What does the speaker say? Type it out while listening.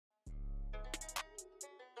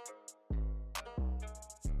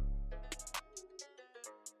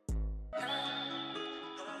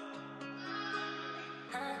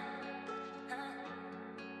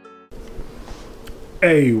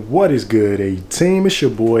Hey, what is good, A-Team? It's your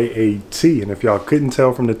boy A-T, and if y'all couldn't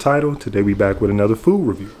tell from the title, today we back with another food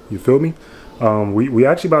review. You feel me? We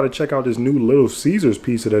actually about to check out this new Little Caesars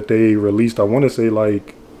pizza that they released, I want to say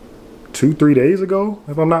like 2-3 days ago,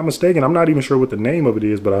 if I'm not mistaken. I'm not even sure what the name of it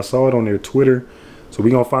is, but I saw it on their Twitter, so we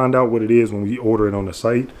gonna find out what it is when we order it on the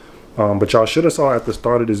site. But y'all should have saw at the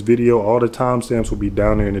start of this video, all the timestamps will be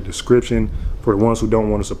down there in the description for the ones who don't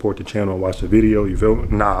want to support the channel and watch the video. You feel me?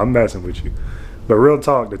 Nah, I'm messing with you. But real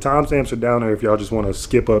talk, the timestamps are down there if y'all just want to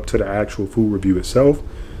skip up to the actual food review itself.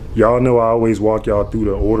 Y'all know I always walk y'all through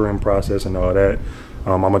the ordering process and all that.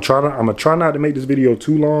 I'm gonna try not to make this video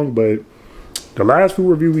too long, but the last food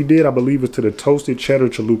review we did, I believe, was to the toasted cheddar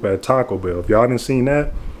chalupa at Taco Bell. If y'all haven't seen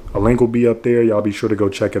that, a link will be up there. Y'all be sure to go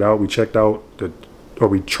check it out. We tried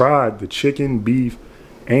the chicken, beef,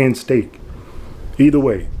 and steak. Either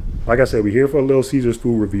way, like I said, we're here for a Little Caesars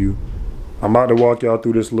food review. I'm about to walk y'all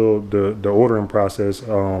through this the ordering process.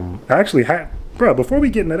 Actually, bro, before we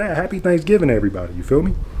get into that, happy Thanksgiving to everybody. You feel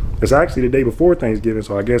me? It's actually the day before Thanksgiving,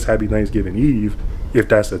 so I guess happy Thanksgiving Eve, if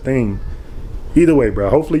that's a thing. Either way, bro,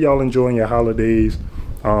 hopefully y'all enjoying your holidays.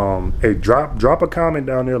 Hey, drop a comment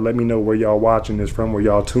down there. Let me know where y'all watching this from, where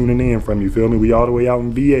y'all tuning in from. You feel me? We all the way out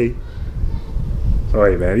in VA. So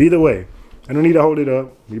hey, man, either way, I don't need to hold it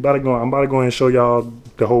up. I'm about to go ahead and show y'all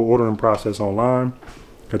the whole ordering process online.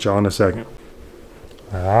 Catch y'all in a second.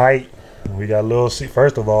 All right, we got a little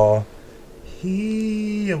first of all,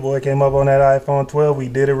 your boy came up on that iPhone 12. We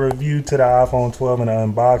did a review to the iPhone 12 and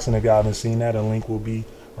an unboxing. If y'all haven't seen that, a link will be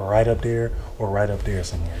right up there or right up there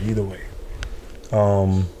somewhere. Either way.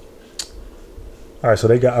 All right, so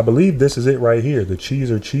they got, I believe this is it right here, the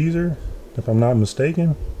cheeser, if I'm not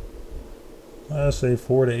mistaken. I say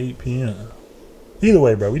 4 to 8 p.m. Either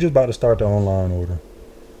way, bro, we just about to start the online order.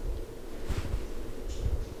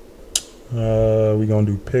 We gonna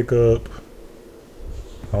do pickup.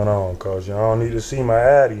 Hold on, cause y'all need to see my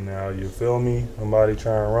addy now. You feel me? Somebody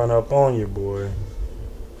trying to run up on you, boy.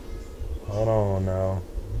 Hold on now.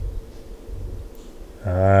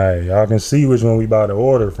 Alright, y'all can see which one we about to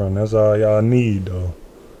order from. That's all y'all need, though.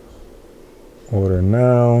 Order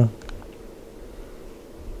now.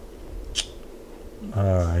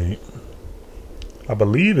 Alright. I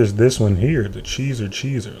believe it's this one here, the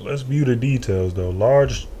cheeser. Let's view the details, though.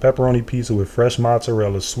 Large pepperoni pizza with fresh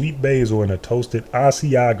mozzarella, sweet basil, and a toasted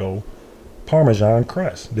Asiago Parmesan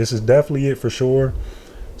crust. This is definitely it for sure.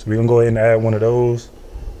 So we're going to go ahead and add one of those.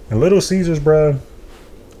 And Little Caesars, bruh,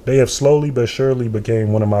 they have slowly but surely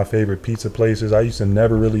became one of my favorite pizza places. I used to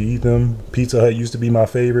never really eat them. Pizza Hut used to be my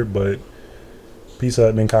favorite, but Pizza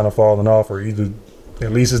Hut been kind of falling off, or either,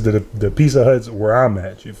 at least it's the Pizza Huts where I'm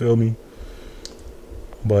at, you feel me?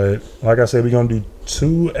 But like I said, we're gonna do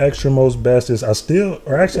 2 extra most bestest. I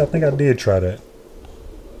think I did try that.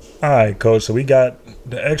 All right, coach, so we got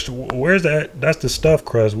the extra. Where's that? That's the stuffed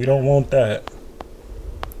crust. We don't want that.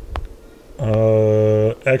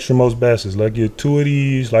 Extra most bestest. Let's get 2 of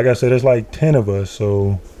these. Like I said, there's like 10 of us,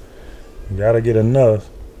 so you gotta get enough.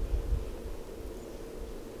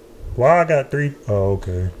 Why I got 3? Oh,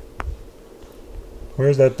 okay.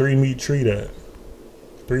 Where's that 3 meat treat at?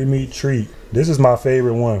 3 meat treat. This is my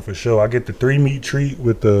favorite one for sure. I get the 3 meat treat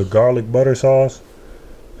with the garlic butter sauce.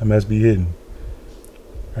 That must be hidden.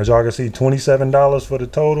 As y'all can see, $27 for the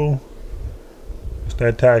total. What's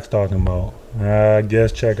that tax talking about? I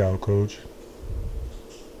guess checkout, coach.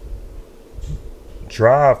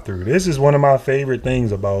 Drive-through. This is one of my favorite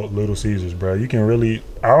things about Little Caesars, bro. You can really,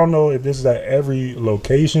 I don't know if this is at every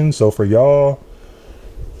location, so for y'all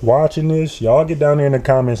watching this, y'all get down there in the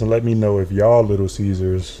comments and let me know if y'all Little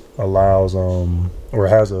Caesars allows or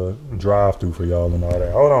has a drive-through for y'all and all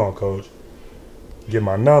that. Hold on, coach. Get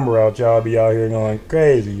my number out. Y'all be out here going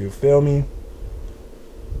crazy. You feel me?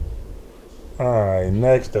 All right,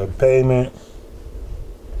 next up, payment.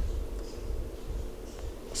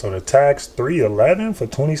 So the tax $3.11 for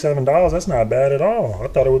 $27. That's not bad at all. I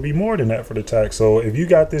thought it would be more than that for the tax. So if you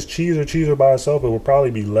got this cheeser by itself, it would probably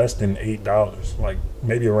be less than $8, like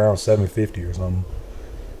maybe around $7.50 or something.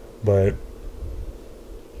 But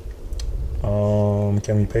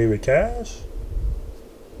can we pay with cash?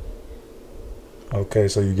 Okay,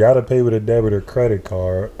 so you gotta pay with a debit or credit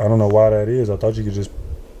card. I don't know why that is. I thought you could just,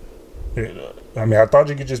 I thought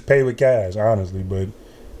you could just pay with cash, honestly, but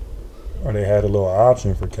or they had a little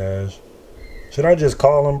option for cash. Should I just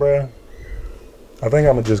call them, bruh? I think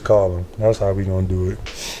I'm gonna just call them. That's how we gonna do it.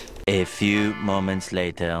 A few moments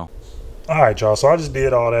later. Alright, y'all, so I just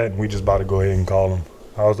did all that and we just about to go ahead and call them.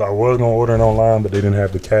 I was gonna order it online, but they didn't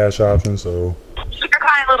have the cash option, so. You're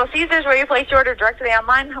calling Little Caesars, where you place your order directly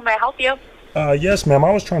online. How may I help you? Yes, ma'am.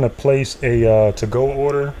 I was trying to place a to-go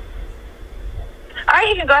order. All right,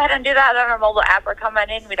 you can go ahead and do that on our mobile app or come on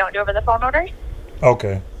in. We don't do over the phone orders.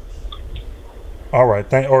 Okay. All right.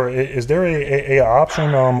 Or is there a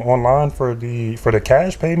option online for the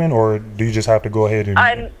cash payment, or do you just have to go ahead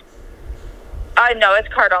and? No, it's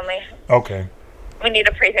card only. Okay. We need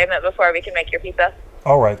a prepayment before we can make your pizza.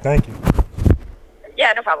 All right. Thank you.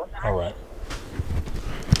 Yeah, no problem. All right.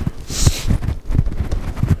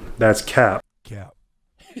 That's cap. Cap.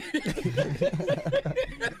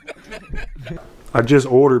 I just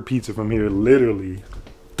ordered pizza from here literally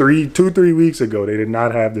 3 weeks ago. They did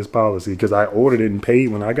not have this policy because I ordered it and paid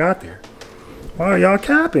when I got there. Why are y'all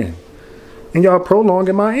capping? And y'all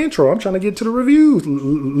prolonging my intro. I'm trying to get to the reviews,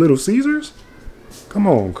 Little Caesars. Come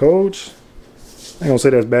on, coach. I ain't gonna say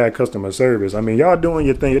that's bad customer service. I mean, y'all doing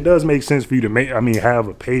your thing. It does make sense for you to have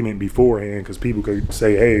a payment beforehand, because people could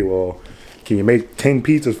say, hey, well, can you make 10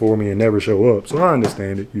 pizzas for me and never show up? So I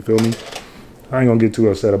understand it. You feel me? I ain't gonna get too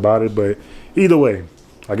upset about it, but either way,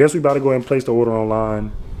 I guess we about to go ahead and place the order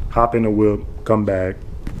online, hop in the whip, come back.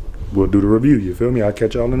 We'll do the review. You feel me? I'll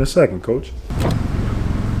catch y'all in a second, coach.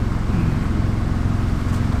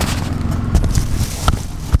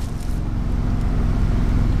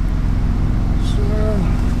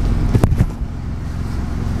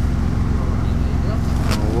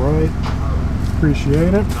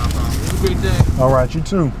 Appreciate it. Have a great day. All right, you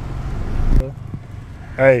too.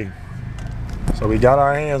 Hey, so we got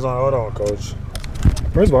our hands on. Hold on, coach.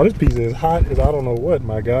 First of all, this pizza is hot as I don't know what,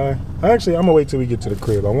 my guy. Actually, I'm gonna wait till we get to the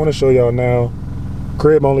crib. I want to show y'all now.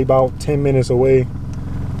 Crib only about 10 minutes away.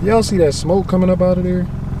 Y'all see that smoke coming up out of there?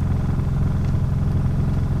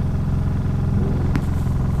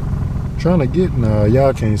 Trying to get, nah,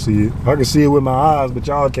 y'all can't see it. I can see it with my eyes, but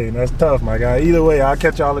y'all can't. That's tough, my guy. Either way, I'll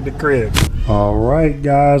catch y'all at the crib. All right,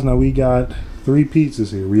 guys. Now we got 3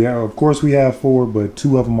 pizzas here. We have, of course, we have 4, but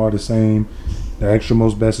 2 of them are the same. The extra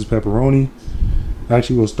most best is pepperoni.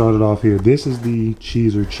 Actually, we'll start it off here. This is the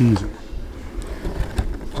cheeser.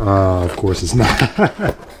 Of course it's not.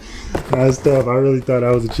 That's tough. I really thought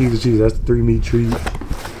that was a cheeser. That's the 3 meat treat.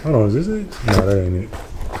 Hold on, is this it? No, that ain't it.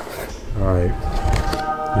 All right,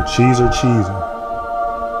 the cheeser.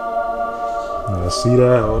 Now see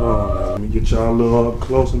that? Hold on. Now, let me get y'all a little up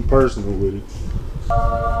close and personal with it.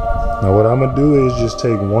 Now what I'm gonna do is just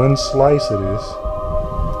take 1 slice of this.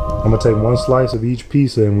 I'm gonna take 1 slice of each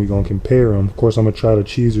pizza and we're gonna compare them. Of course, I'm gonna try the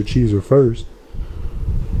cheeser first.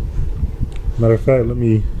 Matter of fact, let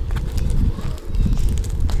me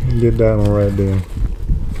get that one right there.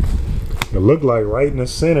 It looked like right in the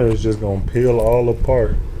center is just gonna peel all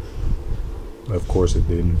apart. Of course it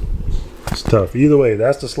didn't. It's tough. Either way,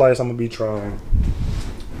 that's the slice I'm gonna be trying.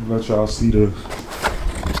 Let y'all see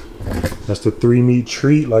that's the 3 meat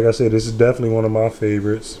treat. Like I said, this is definitely one of my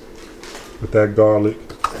favorites with that garlic.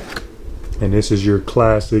 And this is your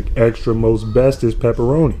classic extra most bestest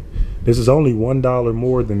pepperoni. This is only $1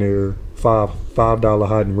 more than their $5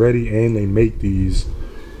 hot and ready, and they make these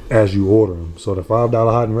as you order them. So the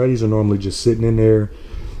 $5 hot and readies are normally just sitting in there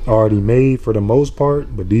already made for the most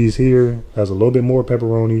part, but these here has a little bit more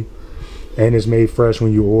pepperoni and it's made fresh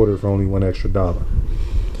when you order for only $1 extra.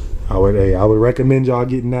 I would recommend y'all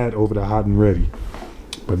getting that over the hot and ready.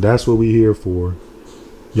 But that's what we here for.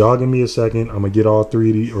 Y'all give me a second. I'm gonna get all 3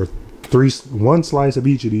 of these, or 1 slice of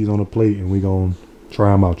each of these on a plate, and we gonna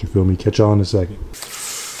try them out. You feel me? Catch y'all in a second.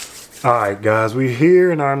 All right, guys, we're here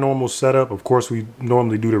in our normal setup. Of course, we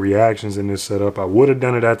normally do the reactions in this setup. I would have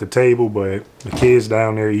done it at the table, but the kids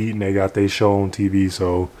down there eating, they got their show on TV,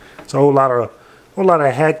 so it's a whole lot of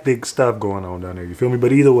hectic stuff going on down there. You feel me?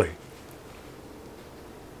 But either way,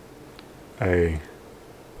 hey,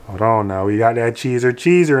 hold on now. We got that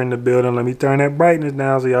cheeser in the building. Let me turn that brightness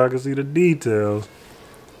down so y'all can see the details.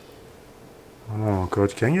 Hold on,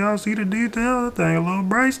 coach. Can y'all see the details? That thing a little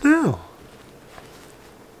bright still.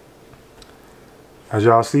 As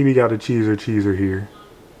y'all see, we got a cheeser here.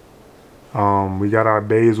 We got our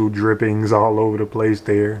basil drippings all over the place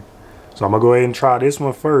there. So I'm gonna go ahead and try this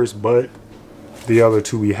one first, but the other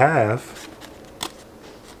 2 we have.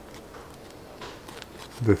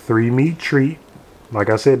 The 3 meat treat. Like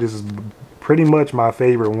I said, this is pretty much my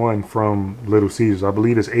favorite one from Little Caesars. I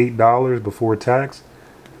believe it's $8 before tax.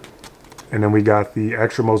 And then we got the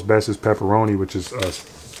extra most bestest pepperoni, which is a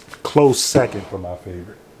close second for my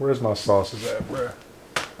favorite. Where's my sauces at, bruh?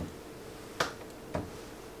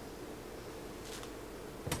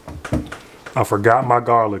 I forgot my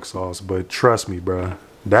garlic sauce, but trust me, bruh.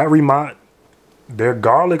 Their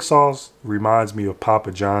garlic sauce reminds me of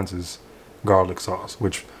Papa John's garlic sauce,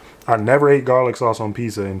 which I never ate garlic sauce on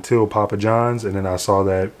pizza until Papa John's, and then I saw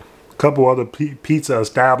that a couple other pizza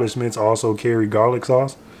establishments also carry garlic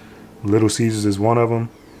sauce. Little Caesars is one of them,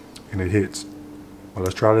 and it hits. Well,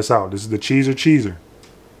 let's try this out. This is the cheeser.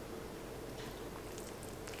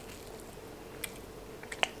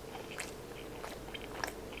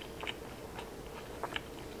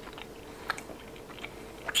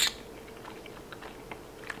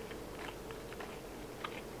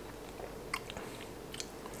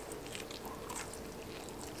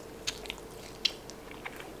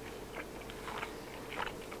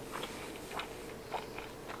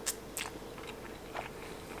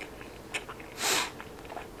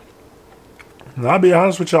 And I'll be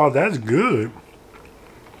honest with y'all, that's good.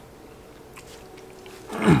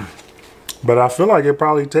 But I feel like it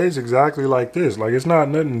probably tastes exactly like this. Like, it's not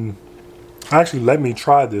nothing. Actually, let me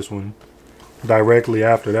try this one directly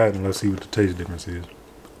after that and let's see what the taste difference is.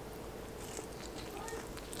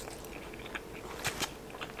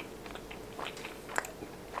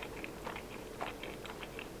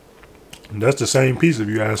 And that's the same piece if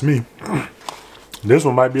you ask me. This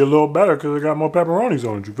one might be a little better because it got more pepperonis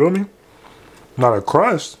on it, you feel me? Not a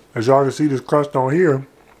crust. As y'all can see, this crust on here.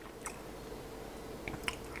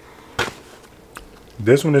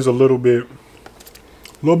 This one is a little bit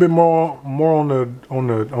more on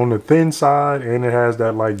the thin side, and it has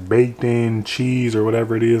that like baked in cheese or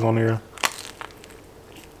whatever it is on there.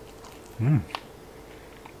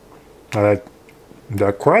 Now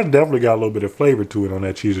that crust definitely got a little bit of flavor to it on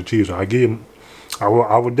that cheese. I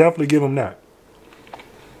would definitely give them that.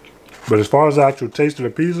 But as far as the actual taste of the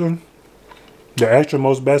pizza, the extra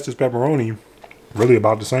most bestest pepperoni, really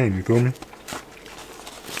about the same, you feel me?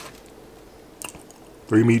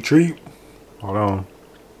 3 meat treat. Hold on.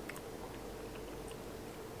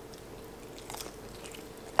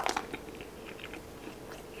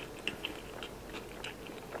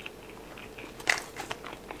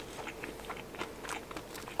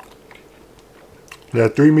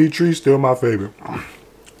 That 3 meat treat still my favorite.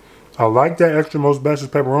 I like that extra most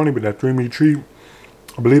bestest pepperoni, but that 3 meat treat,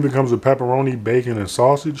 I believe it comes with pepperoni, bacon, and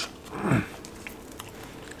sausage.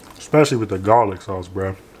 Especially with the garlic sauce,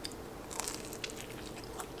 bruh.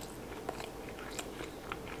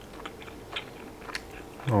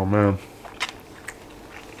 Oh, man.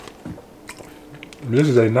 This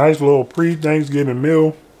is a nice little pre-Thanksgiving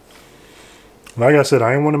meal. Like I said,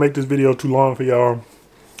 I didn't want to make this video too long for y'all.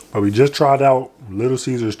 But we just tried out Little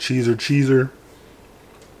Caesars Cheeser.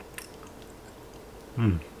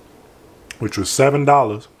 Which was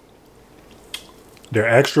 $7. Their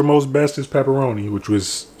extra most bestest pepperoni, which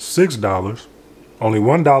was $6. Only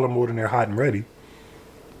 $1 more than their hot and ready.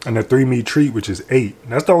 And the 3 meat treat, which is $8.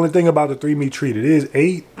 That's the only thing about the 3 meat treat. It is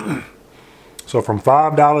 $8. So from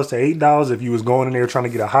 $5 to $8, if you was going in there trying to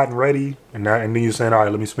get a hot and ready, and then you're saying, all right,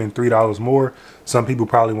 let me spend $3 more. Some people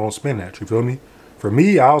probably won't spend that. You feel me? For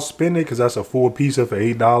me, I'll spend it because that's a full pizza for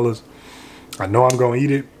 $8. I know I'm gonna eat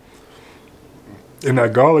it. And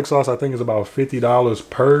that garlic sauce, I think, is about $50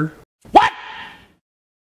 per. What?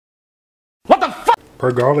 What the fuck?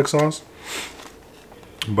 Per garlic sauce.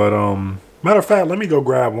 But matter of fact, let me go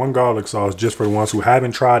grab one garlic sauce just for the ones who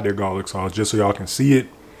haven't tried their garlic sauce, just so y'all can see it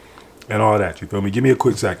and all that. You feel me? Give me a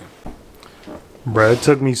quick second. Bruh, it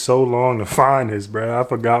took me so long to find this, bruh. I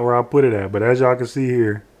forgot where I put it at. But as y'all can see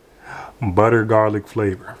here, butter garlic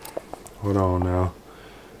flavor. Hold on now.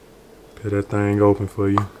 Put that thing open for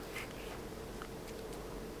you.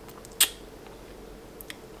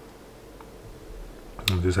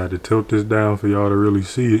 I just had to tilt this down for y'all to really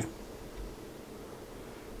see it.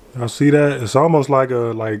 Y'all see that? It's almost like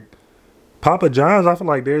Papa John's. I feel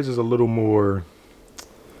like theirs is a little more.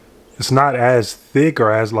 It's not as thick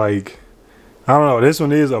or as like, I don't know. This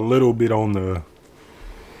one is a little bit on the.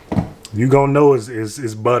 You gonna know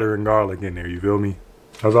it's butter and garlic in there. You feel me?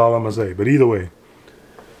 That's all I'm gonna say. But either way,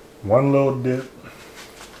 one little dip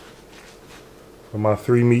for my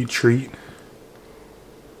 3 meat treat.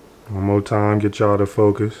 One more time, get y'all to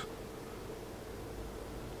focus.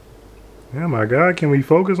 Yeah, my God, can we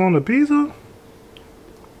focus on the pizza?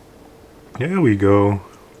 There we go.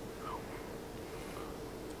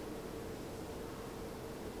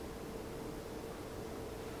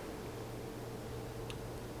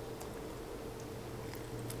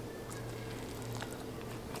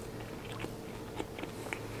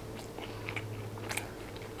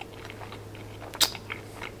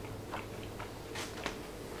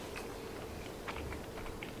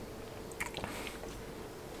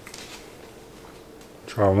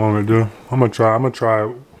 Try one to do. I'm gonna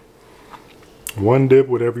try one dip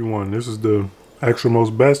with every one. This is the extra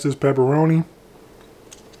most bestest pepperoni.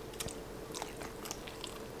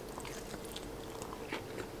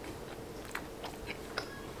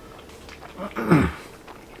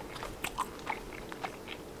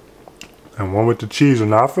 And one with the cheese.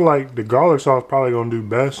 And I feel like the garlic sauce probably gonna do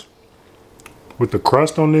best with the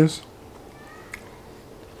crust on this.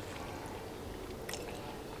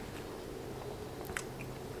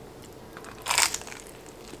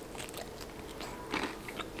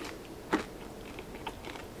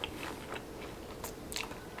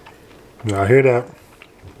 Now I hear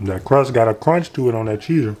that crust got a crunch to it on that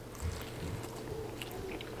cheeser.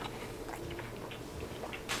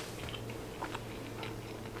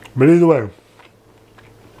 But either way,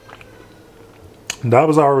 that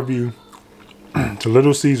was our review to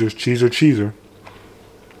Little Caesars Cheeser.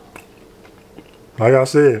 Like I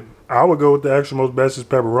said, I would go with the extra most bestest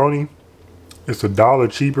pepperoni. It's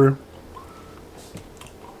 $1 cheaper,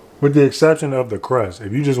 with the exception of the crust.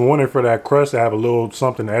 If you just want it for that crust to have a little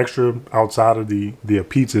something extra outside of the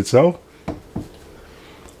pizza itself,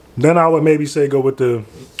 then I would maybe say go with the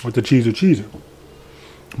cheeser.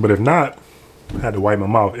 But if not, I had to wipe my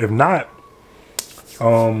mouth. If not,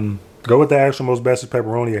 go with the extra most bestest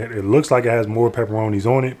pepperoni. It looks like it has more pepperonis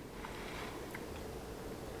on it,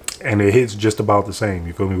 and it hits just about the same.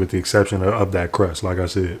 You feel me? With the exception of that crust, like I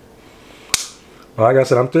said. Like I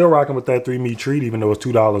said, I'm still rocking with that 3-meat treat, even though it's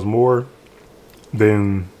 $2 more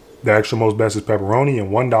than the extra most bestest pepperoni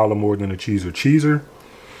and $1 more than the cheeser.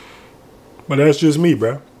 But that's just me,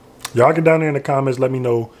 bro. Y'all get down there in the comments. Let me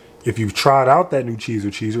know if you've tried out that new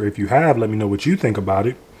cheeser. If you have, let me know what you think about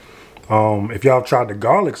it. If y'all have tried the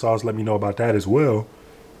garlic sauce, let me know about that as well.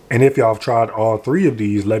 And if y'all have tried all 3 of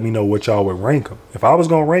these, let me know what y'all would rank them. If I was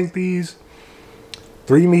going to rank these,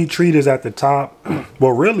 3-meat treat is at the top.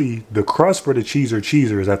 Well, really, the crust for the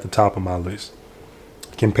cheeser is at the top of my list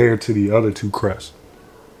compared to the other 2 crusts.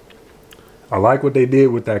 I like what they did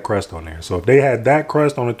with that crust on there. So if they had that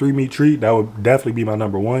crust on a 3-meat treat, that would definitely be my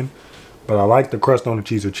 #1. But I like the crust on the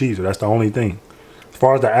cheeser. That's the only thing. As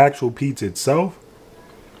far as the actual pizza itself,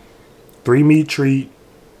 3-meat treat,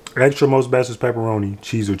 extra most bestest pepperoni,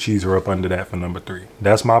 cheeser up under that for #3.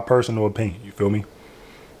 That's my personal opinion. You feel me?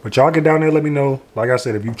 But y'all get down there, let me know. Like I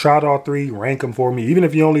said, if you tried all 3, rank them for me. Even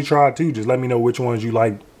if you only tried 2, just let me know which ones you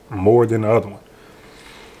like more than the other one.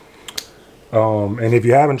 And if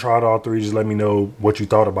you haven't tried all 3, just let me know what you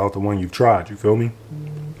thought about the one you've tried. You feel me?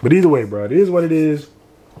 But either way, bro, it is what it is.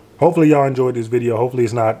 Hopefully y'all enjoyed this video. Hopefully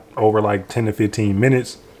it's not over like 10 to 15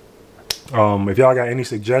 minutes. If y'all got any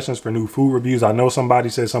suggestions for new food reviews, I know somebody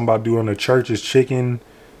said something about doing the Church's chicken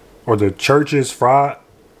or the Church's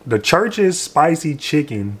spicy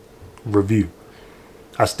chicken review.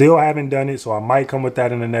 I still haven't done it, so I might come with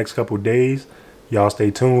that in the next couple days. Y'all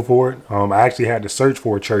stay tuned for it. I actually had to search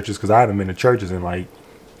for Church's because I haven't been to Church's in like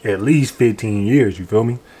at least 15 years, you feel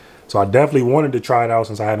me? So I definitely wanted to try it out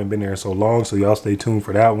since I haven't been there in so long, so y'all stay tuned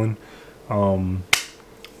for that one.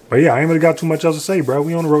 But yeah, I ain't really got too much else to say, bro.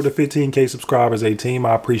 We on the road to 15K subscribers, a team.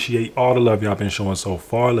 I appreciate all the love y'all been showing so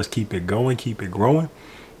far. Let's keep it going, keep it growing.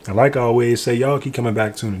 And like I always say, y'all keep coming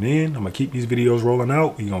back, tuning in. I'm going to keep these videos rolling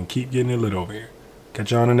out. We're going to keep getting it lit over here.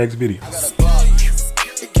 Catch y'all in the next video. I got a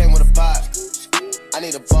Glock. It came with a box. I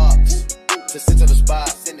need a box to sit to the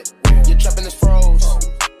spot. Your trapping is froze,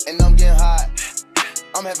 and I'm getting hot.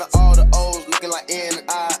 I'm having all the O's looking like N.